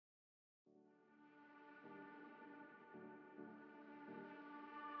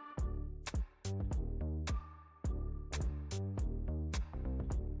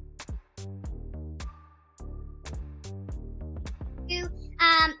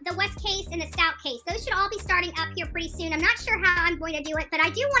the West case and the Stout case. Those should all be starting up here pretty soon. I'm not sure how I'm going to do it, but I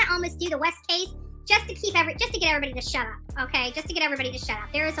do want to almost do the West case just to get everybody to shut up, okay? Just to get everybody to shut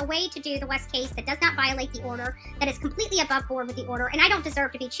up. There is a way to do the West case that does not violate the order, that is completely above board with the order, and I don't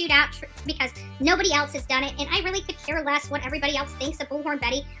deserve to be chewed out because nobody else has done it, and I really could care less what everybody else thinks of Bullhorn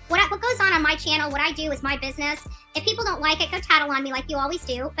Betty. What goes on my channel, what I do is my business. If people don't like it, go tattle on me like you always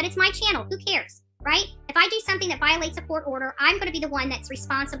do, but it's my channel. Who cares? Right? If I do something that violates a court order, I'm going to be the one that's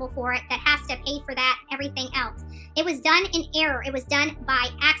responsible for it, that has to pay for that, everything else. It was done in error. It was done by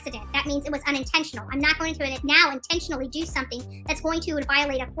accident. That means it was unintentional. I'm not going to now intentionally do something that's going to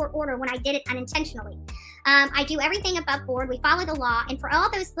violate a court order when I did it unintentionally. I do everything above board. We follow the law. And for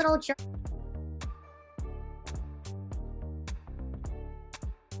all those little jerks,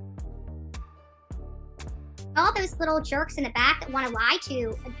 in the back that want to lie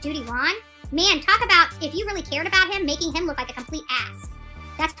to Duty Ron, man, talk about, if you really cared about him, making him look like a complete ass.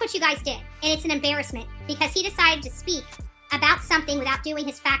 That's what you guys did. And it's an embarrassment because he decided to speak about something without doing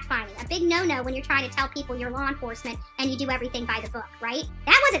his fact-finding. A big no-no when you're trying to tell people you're law enforcement and you do everything by the book, right?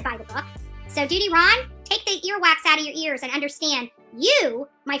 That wasn't by the book. So, Duty Ron, take the earwax out of your ears and understand, you,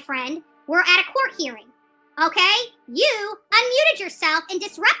 my friend, were at a court hearing, okay? You unmuted yourself and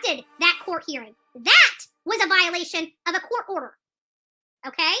disrupted that court hearing. That was a violation of a court order,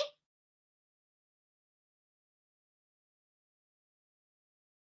 okay?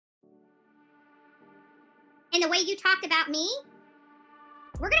 And the way you talked about me,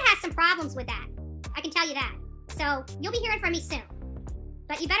 we're going to have some problems with that. I can tell you that. So you'll be hearing from me soon.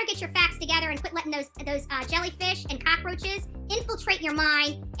 But you better get your facts together and quit letting those jellyfish and cockroaches infiltrate your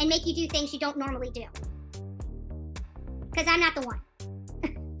mind and make you do things you don't normally do. Because I'm not the one.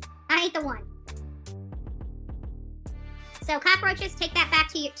 I ain't the one. So cockroaches, take that back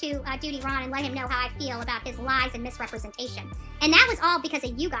to Duty Ron and let him know how I feel about his lies and misrepresentation. And that was all because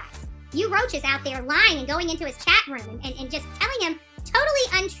of you guys. You roaches out there lying and going into his chat room and just telling him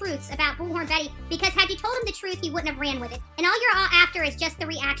totally untruths about Bullhorn Betty, because had you told him the truth, he wouldn't have ran with it. And all you're all after is just the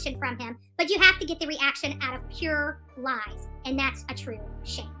reaction from him. But you have to get the reaction out of pure lies. And that's a true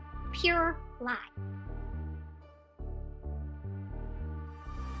shame. Pure lie.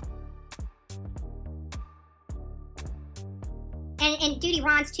 And Duty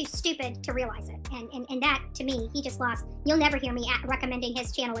Ron's too stupid to realize it. And that, to me, he just lost. You'll never hear me recommending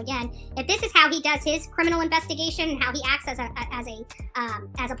his channel again. If this is how he does his criminal investigation and how he acts as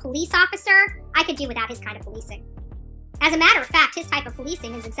a police officer, I could do without his kind of policing. As a matter of fact, his type of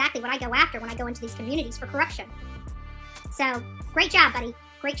policing is exactly what I go after when I go into these communities for corruption. So, great job, buddy.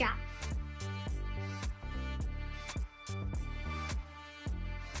 Great job.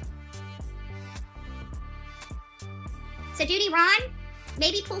 So Duty Ron,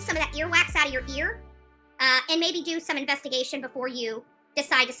 maybe pull some of that earwax out of your ear and maybe do some investigation before you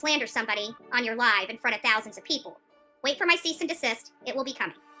decide to slander somebody on your live in front of thousands of people. Wait for my cease and desist. It will be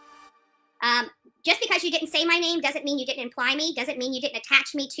coming. Just because you didn't say my name doesn't mean you didn't imply me, doesn't mean you didn't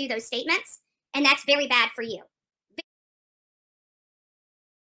attach me to those statements, and that's very bad for you.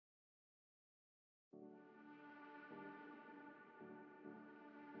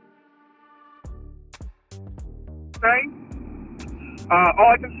 All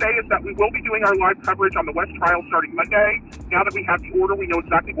I can say is that we will be doing our live coverage on the West trial starting Monday. Now that we have the order, we know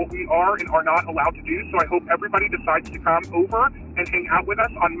exactly what we are and are not allowed to do. So I hope everybody decides to come over and hang out with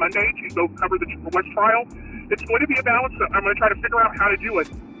us on Monday to go cover the West trial. It's going to be a balance. I'm going to try to figure out how to do it,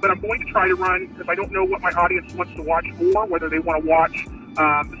 but I'm going to try to run, because I don't know what my audience wants to watch more, whether they want to watch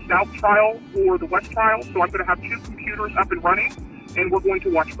the South trial or the West trial. So I'm going to have two computers up and running, and we're going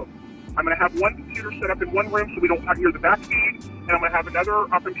to watch both. I'm going to have one computer set up in one room so we don't hear the back feed, and I'm going to have another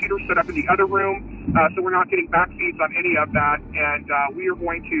computer set up in the other room so we're not getting back feeds on any of that, and we are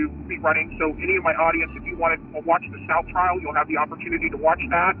going to be running. So any of my audience, if you want to watch the South trial, you'll have the opportunity to watch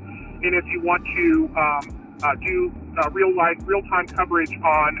that, and if you want to do real-time coverage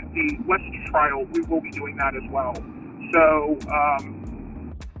on the West trial, we will be doing that as well. So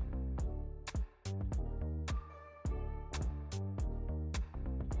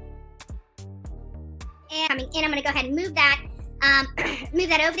and I'm going to go ahead and move that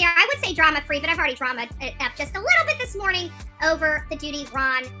over there. I would say drama-free, but I've already drama up just a little bit this morning over the Duty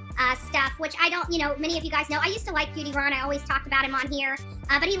Ron stuff, which I don't, many of you guys know. I used to like Duty Ron. I always talked about him on here,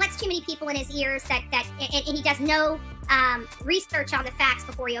 but he lets too many people in his ears and he does no research on the facts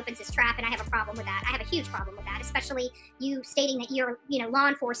before he opens his trap, and I have a problem with that. I have a huge problem with that, especially you stating that you're, law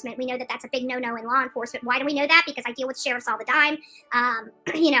enforcement. We know that that's a big no-no in law enforcement. Why do we know that? Because I deal with sheriffs all the time.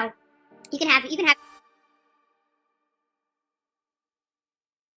 You can have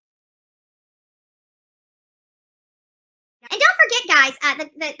And don't forget, guys,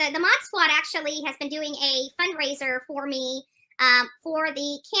 the Mod Squad actually has been doing a fundraiser for me for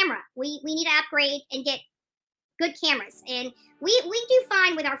the camera. We need to upgrade and get good cameras, and we do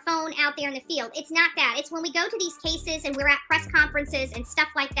fine with our phone out there in the field. It's not that. It's when we go to these cases and we're at press conferences and stuff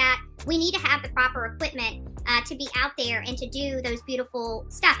like that, we need to have the proper equipment to be out there and to do those beautiful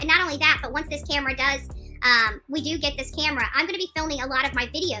stuff. And not only that, but once this camera does, we do get this camera, I'm going to be filming a lot of my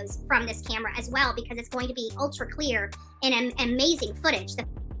videos from this camera as well, because it's going to be ultra clear and amazing footage.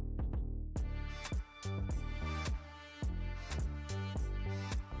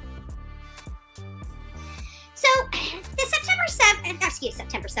 So the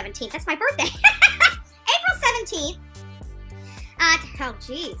September 17th, that's my birthday. April 17th. Oh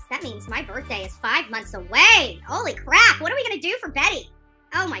geez, that means my birthday is 5 months away. Holy crap, what are we gonna do for Betty?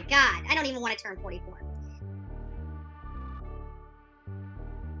 Oh my God, I don't even want to turn 44.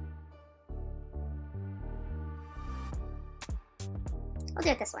 I'll do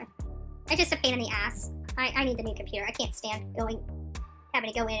it this way. It's just a pain in the ass. I need the new computer. I can't stand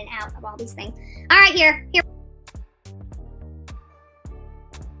having to go in and out of all these things. All right, here.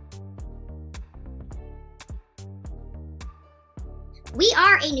 We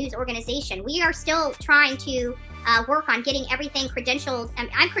are a news organization. We are still trying to work on getting everything credentialed.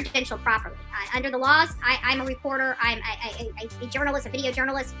 I'm credentialed properly. Under the laws, I'm a reporter. I'm a journalist, a video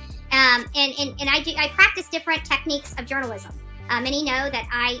journalist, and I practice different techniques of journalism. Many know that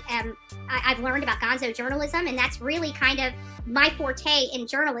I've learned about gonzo journalism, and that's really kind of my forte in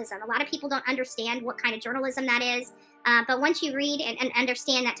journalism. A lot of people don't understand what kind of journalism that is, but once you read and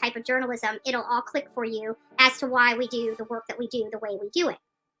understand that type of journalism, it'll all click for you as to why we do the work that we do the way we do it.